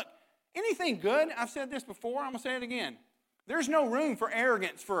deal. Look, anything good, I've said this before, I'm going to say it again. There's no room for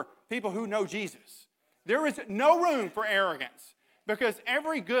arrogance for people who know Jesus. There is no room for arrogance, because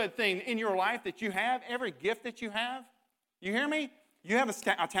every good thing in your life that you have, every gift that you have, you hear me? You have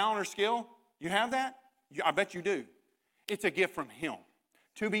a talent or skill, you have that? I bet you do. It's a gift from him,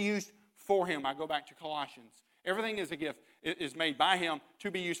 to be used for him. I go back to Colossians. Everything is a gift. It is made by him to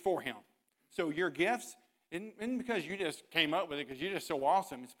be used for him. So your gifts, isn't because you just came up with it because you're just so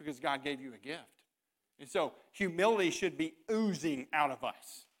awesome. It's because God gave you a gift. And so humility should be oozing out of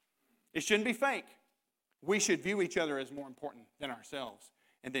us. It shouldn't be fake. We should view each other as more important than ourselves.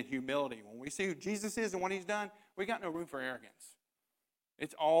 And then humility. When we see who Jesus is and what he's done, we got no room for arrogance.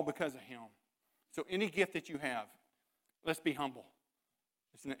 It's all because of him. So any gift that you have, let's be humble.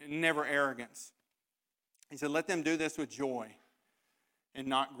 It's never arrogance. He said, let them do this with joy and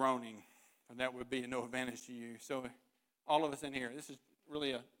not groaning, for that would be no advantage to you. So all of us in here, this is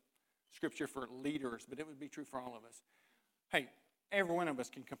really a scripture for leaders, but it would be true for all of us. Hey, every one of us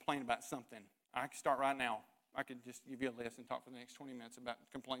can complain about something. I can start right now. I could just give you a list and talk for the next 20 minutes about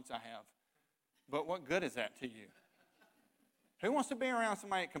complaints I have. But what good is that to you? Who wants to be around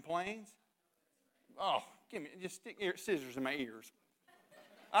somebody that complains? Oh, just stick scissors in my ears.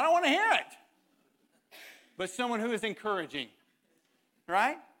 I don't want to hear it. But someone who is encouraging,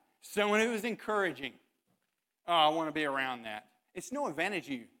 right? Someone who is encouraging. Oh, I want to be around that. It's no advantage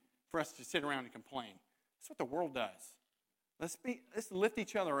to you for us to sit around and complain. That's what the world does. Let's lift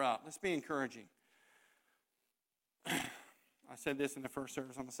each other up. Let's be encouraging. I said this in the first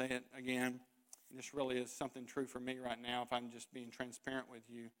service. I'm going to say it again. This really is something true for me right now, if I'm just being transparent with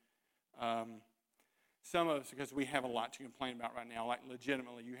you. Some of us, because we have a lot to complain about right now, like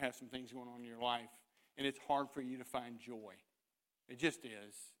legitimately, you have some things going on in your life, and it's hard for you to find joy. It just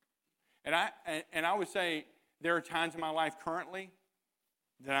is. And I would say there are times in my life currently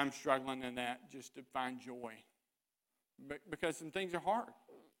that I'm struggling in that just to find joy. Because some things are hard.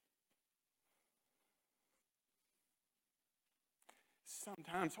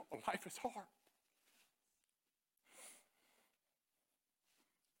 Sometimes life is hard.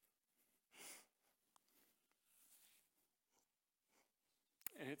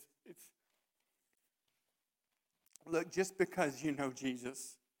 And it's look, just because you know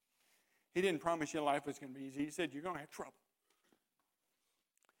Jesus, he didn't promise you life was going to be easy. He said you're going to have trouble.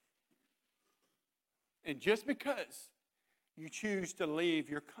 And just because you choose to leave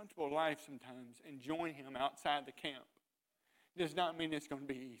your comfortable life sometimes and join him outside the camp does not mean it's going to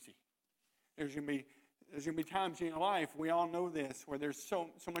be easy. There's going to be times in your life, we all know this, where there's so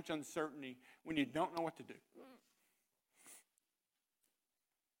much uncertainty when you don't know what to do.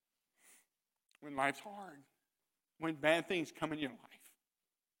 When life's hard, when bad things come in your life.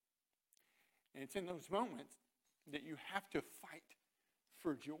 And it's in those moments that you have to fight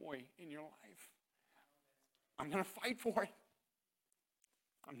for joy in your life. I'm going to fight for it.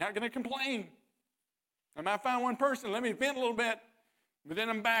 I'm not going to complain. I might find one person, let me vent a little bit, but then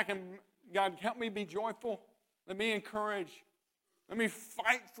I'm back and God, help me be joyful. Let me encourage. Let me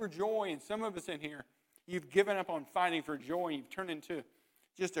fight for joy. And some of us in here, you've given up on fighting for joy. You've turned into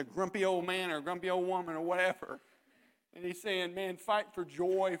just a grumpy old man or a grumpy old woman or whatever. And he's saying, man, fight for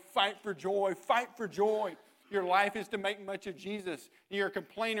joy, fight for joy, fight for joy. Your life is to make much of Jesus. You're a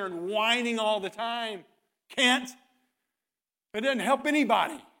complainer and whining all the time. Can't. It doesn't help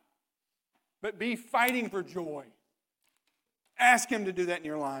anybody. But be fighting for joy. Ask him to do that in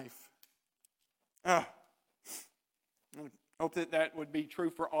your life. I hope that would be true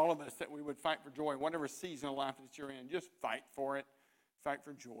for all of us, that we would fight for joy. Whatever season of life that you're in, just fight for it. Fight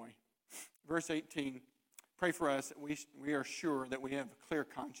for joy. Verse 18, pray for us that we are sure that we have a clear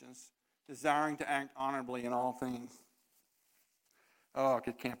conscience, desiring to act honorably in all things. Oh, I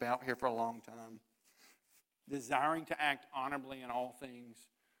could camp out here for a long time. Desiring to act honorably in all things.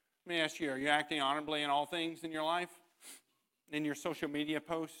 Let me ask you, are you acting honorably in all things in your life? In your social media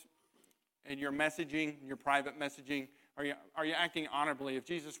posts? In your messaging, your private messaging? Are you acting honorably? If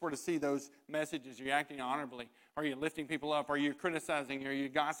Jesus were to see those messages, are you acting honorably? Are you lifting people up? Are you criticizing? Are you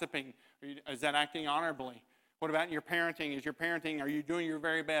gossiping? Is that acting honorably? What about in your parenting? Are you doing your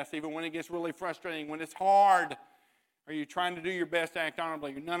very best, even when it gets really frustrating, when it's hard? Are you trying to do your best to act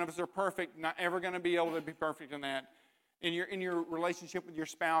honorably? None of us are perfect, not ever going to be able to be perfect in that. In your relationship with your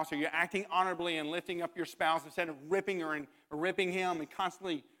spouse, are you acting honorably and lifting up your spouse instead of ripping her and ripping him and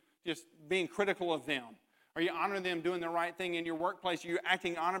constantly just being critical of them? Are you honoring them doing the right thing in your workplace? Are you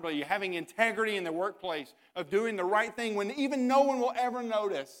acting honorably? Are you having integrity in the workplace of doing the right thing when even no one will ever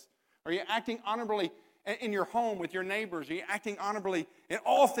notice? Are you acting honorably in your home with your neighbors? Are you acting honorably in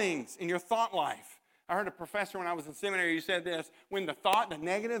all things in your thought life? I heard a professor when I was in seminary who said this: when the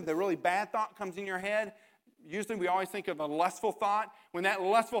negative, the really bad thought comes in your head, usually we always think of a lustful thought. When that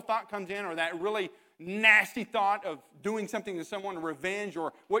lustful thought comes in, or that really nasty thought of doing something to someone, revenge,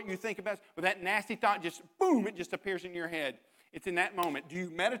 or what you think about, but that nasty thought just, boom, it just appears in your head. It's in that moment. Do you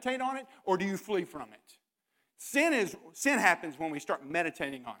meditate on it, or do you flee from it? Sin happens when we start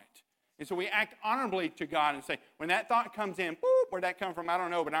meditating on it. And so we act honorably to God and say, when that thought comes in, boop, where'd that come from? I don't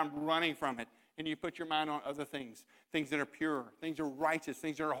know, but I'm running from it. And you put your mind on other things that are pure, things that are righteous,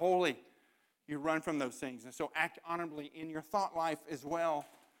 things that are holy. You run from those things. And so act honorably in your thought life as well.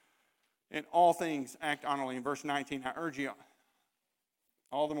 In all things, act honorably. In verse 19, I urge you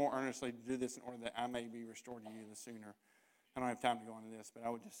all the more earnestly to do this in order that I may be restored to you the sooner. I don't have time to go into this, but I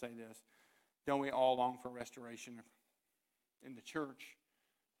would just say this. Don't we all long for restoration in the church,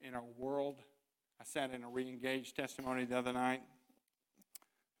 in our world? I sat in a re-engaged testimony the other night,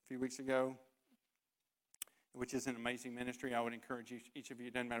 a few weeks ago, which is an amazing ministry. I would encourage each of you,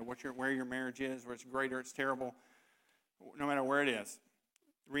 it doesn't matter where your marriage is, whether it's great or it's terrible, no matter where it is.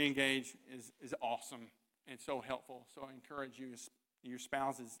 Re-engage is awesome and so helpful. So I encourage you, your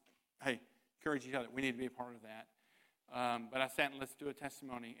spouses, hey, encourage each other. We need to be a part of that. But I sat and listened to a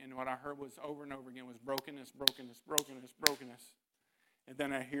testimony, and what I heard was over and over again was brokenness, brokenness, brokenness, brokenness. And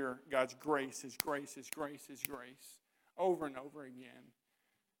then I hear God's grace, His grace, His grace, His grace, over and over again.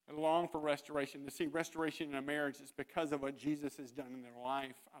 I long for restoration. To see restoration in a marriage is because of what Jesus has done in their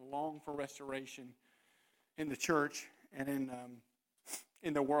life. I long for restoration in the church and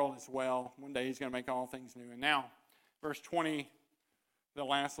in the world as well. One day He's going to make all things new. And now, verse 20, the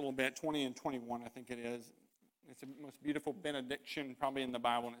last little bit, 20 and 21, I think it is. It's the most beautiful benediction probably in the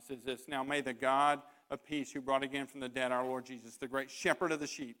Bible, and it says this: Now may the God of peace, who brought again from the dead our Lord Jesus, the great shepherd of the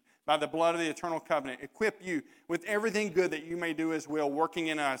sheep, by the blood of the eternal covenant, equip you with everything good that you may do His will, working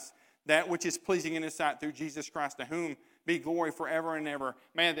in us that which is pleasing in His sight through Jesus Christ, to whom be glory forever and ever.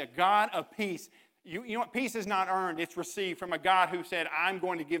 May the God of peace, you know what? Peace is not earned. It's received from a God who said, I'm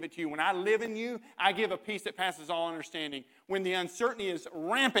going to give it to you. When I live in you, I give a peace that passes all understanding. When the uncertainty is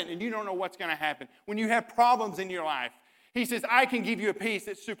rampant and you don't know what's going to happen, when you have problems in your life, He says, I can give you a peace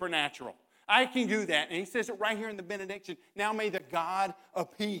that's supernatural. I can do that. And He says it right here in the benediction. Now may the God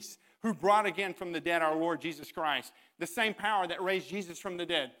of peace, who brought again from the dead our Lord Jesus Christ, the same power that raised Jesus from the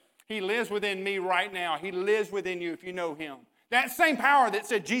dead, He lives within me right now. He lives within you if you know Him. That same power that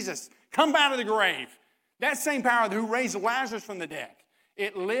said, Jesus, come out of the grave. That same power who raised Lazarus from the dead.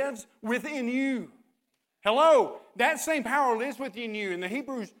 It lives within you. Hello, that same power lives within you. And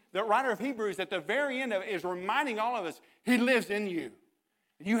the writer of Hebrews at the very end of it is reminding all of us, He lives in you.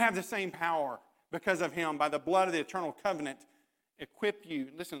 You have the same power because of Him, by the blood of the eternal covenant, equip you.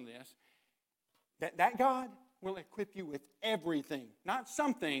 Listen to this. That God will equip you with everything, not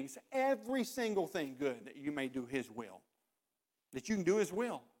some things, every single thing good that you may do His will. That you can do His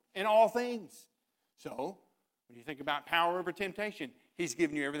will in all things. So, when you think about power over temptation, He's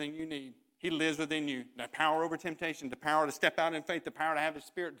given you everything you need. He lives within you. The power over temptation, the power to step out in faith, the power to have His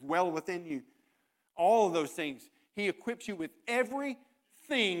Spirit dwell within you. All of those things. He equips you with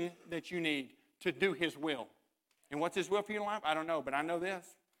everything that you need to do His will. And what's his will for your life? I don't know, but I know this.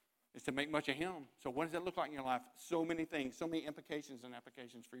 It's to make much of him. So what does that look like in your life? So many things, so many implications and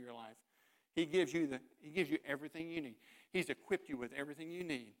applications for your life. He gives you everything you need. He's equipped you with everything you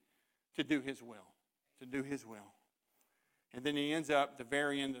need to do his will, to do his will. And then he ends up the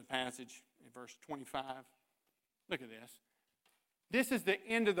very end of the passage in verse 25. Look at this. This is the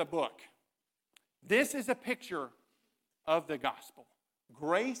end of the book. This is a picture of the gospel.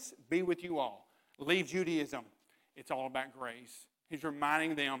 Grace be with you all. Leave Judaism. It's all about grace. He's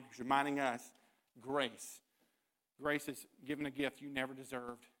reminding them, he's reminding us, grace. Grace is given a gift you never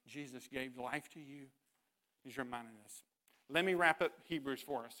deserved. Jesus gave life to you. He's reminding us. Let me wrap up Hebrews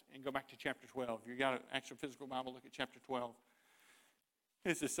for us and go back to chapter 12. If you've got an actual physical Bible, look at chapter 12.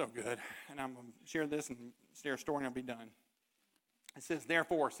 This is so good. And I'm going to share this and share a story and I'll be done. It says,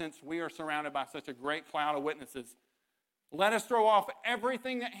 therefore, since we are surrounded by such a great cloud of witnesses, let us throw off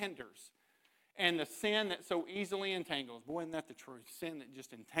everything that hinders and the sin that so easily entangles. Boy, isn't that the truth? Sin that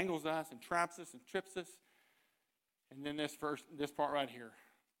just entangles us and traps us and trips us. And then this part right here.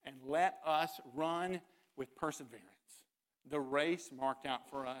 And let us run with perseverance the race marked out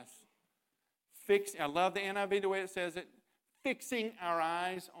for us. I love the NIV, the way it says it. Fixing our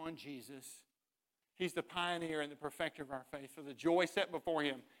eyes on Jesus. He's the pioneer and the perfecter of our faith. For the joy set before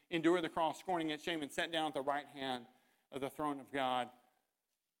him, endured the cross, scorning its shame, and sat down at the right hand of the throne of God.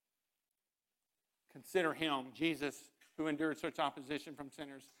 Consider him, Jesus, who endured such opposition from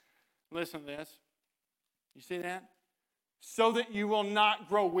sinners. Listen to this. You see that? So that you will not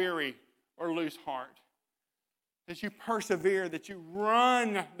grow weary or lose heart. That you persevere, that you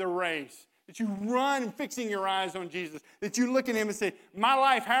run the race, that you run fixing your eyes on Jesus, that you look at him and say, my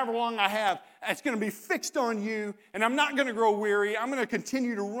life, however long I have, it's going to be fixed on you, and I'm not going to grow weary. I'm going to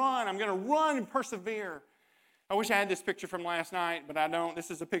continue to run. I'm going to run and persevere. I wish I had this picture from last night, but I don't. This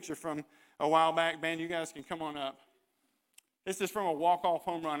is a picture from a while back. Band, you guys can come on up. This is from a walk-off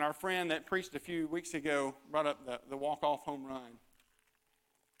home run. Our friend that preached a few weeks ago brought up the walk-off home run.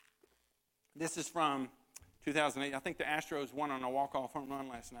 This is from 2008. I think the Astros won on a walk-off home run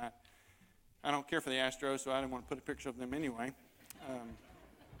last night. I don't care for the Astros, so I didn't want to put a picture of them anyway.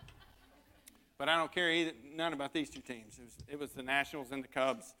 But I don't care none about these two teams. It was the Nationals and the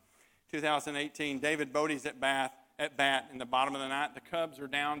Cubs. 2018, David Bodie's at bat in the bottom of the ninth. The Cubs are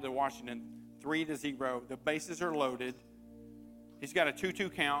down to Washington 3-0. The bases are loaded. He's got a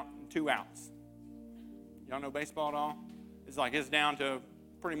 2-2 count and 2 outs. Y'all know baseball at all? It's down to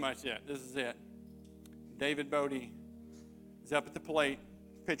pretty much it. This is it. David Bodie is up at the plate.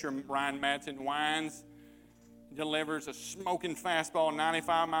 Pitcher Ryan Madsen winds, delivers a smoking fastball,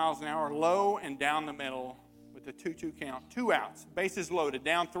 95 miles an hour, low and down the middle with the 2-2 count. 2 outs, bases loaded,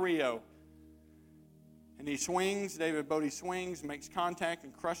 down 3-0. And he swings, David Bodie swings, makes contact,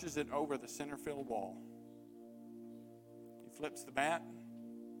 and crushes it over the center field wall. He flips the bat,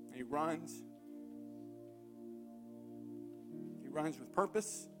 and he runs. He runs with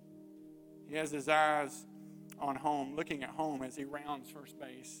purpose. He has his eyes on home, looking at home as he rounds first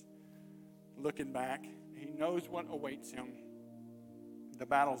base, looking back. He knows what awaits him. The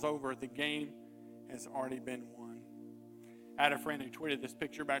battle's over. The game has already been won. I had a friend who tweeted this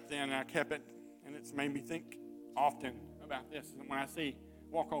picture back then, and I kept it, and it's made me think often about this. And when I see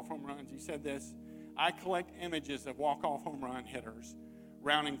walk-off home runs, he said this, I collect images of walk-off home run hitters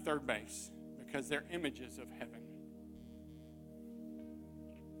rounding third base because they're images of heaven.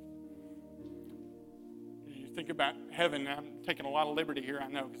 Think about heaven. I'm taking a lot of liberty here, I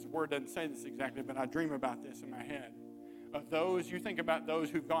know, because the word doesn't say this exactly, but I dream about this in my head. Of those, you think about those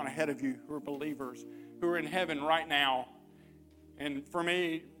who've gone ahead of you, who are believers, who are in heaven right now. And for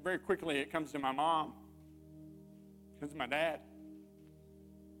me, very quickly, it comes to my mom. It comes to my dad,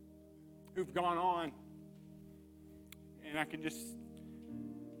 who've gone on. And I can just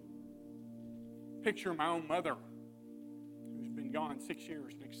picture my own mother, who's been gone 6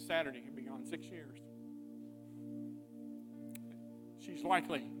 years. Next Saturday, he'll be gone 6 years. She's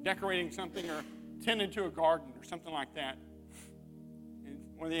likely decorating something or tending to a garden or something like that. And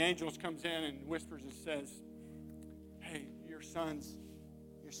one of the angels comes in and whispers and says, hey, your son's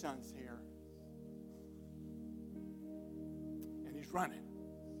here. And he's running.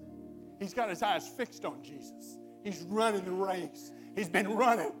 He's got his eyes fixed on Jesus. He's running the race. He's been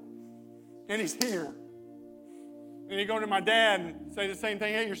running. And he's here. And you go to my dad and say the same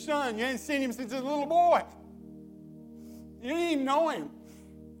thing. Hey, your son, you ain't seen him since he was a little boy. You didn't even know him.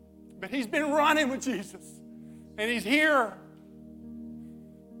 But he's been running with Jesus. And he's here.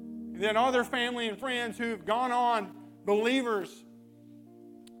 And then other family and friends who've gone on, believers,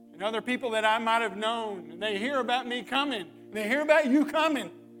 and other people that I might have known, and they hear about me coming. And they hear about you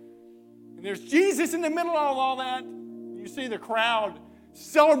coming. And there's Jesus in the middle of all that. You see the crowd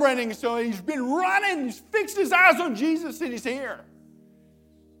celebrating, so he's been running, he's fixed his eyes on Jesus, and he's here.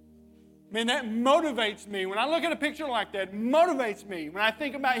 Man, that motivates me. When I look at a picture like that, it motivates me. When I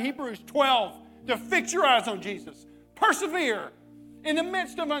think about Hebrews 12, to fix your eyes on Jesus. Persevere in the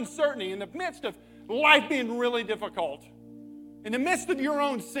midst of uncertainty, in the midst of life being really difficult, in the midst of your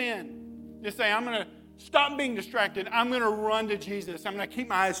own sin. Just say, I'm going to stop being distracted. I'm going to run to Jesus. I'm going to keep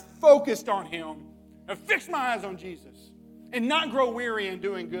my eyes focused on him and fix my eyes on Jesus and not grow weary in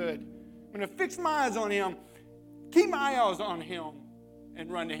doing good. I'm going to fix my eyes on him, keep my eyes on him,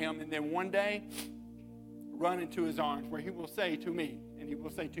 and run to him. And then one day, run into his arms where he will say to me and he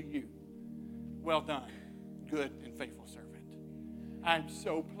will say to you, well done, good and faithful servant. I'm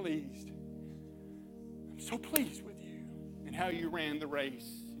so pleased. I'm so pleased with you and how you ran the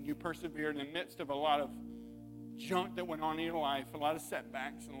race. And you persevered in the midst of a lot of junk that went on in your life, a lot of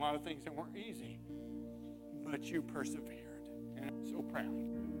setbacks and a lot of things that weren't easy. But you persevered. And I'm so proud,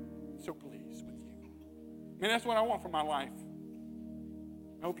 so pleased with you. Man, that's what I want for my life.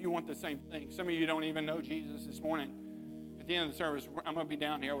 I hope you want the same thing. Some of you don't even know Jesus this morning. At the end of the service, I'm going to be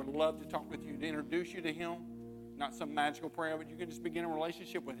down here. I would love to talk with you, to introduce you to him. Not some magical prayer, but you can just begin a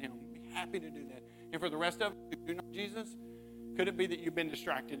relationship with him. I'd be happy to do that. And for the rest of you who do know Jesus, could it be that you've been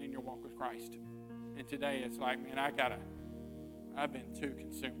distracted in your walk with Christ? And today it's like, man, I've been too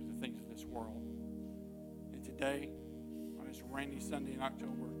consumed with the things of this world. And today, on this rainy Sunday in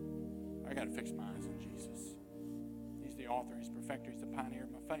October, I got to fix my eyes on Jesus. He's the author, he's the perfecter, he's the pioneer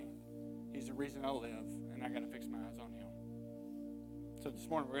of my faith. He's the reason I live, and I got to fix my eyes on him. So this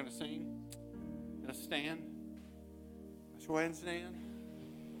morning we're going to sing. Let's stand. Let's go ahead and stand.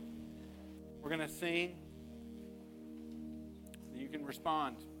 We're going to sing. You can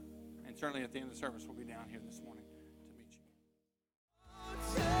respond. And certainly at the end of the service, we'll be down here this morning to meet you.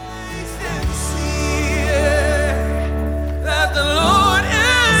 Taste and see that the Lord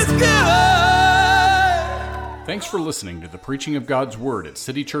is good. Thanks for listening to the preaching of God's Word at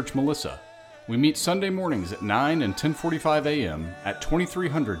City Church Melissa. We meet Sunday mornings at 9 and 10:45 a.m. at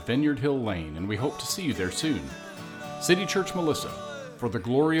 2300 Vineyard Hill Lane, and we hope to see you there soon. City Church Melissa, for the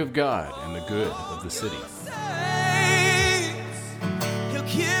glory of God and the good of the city.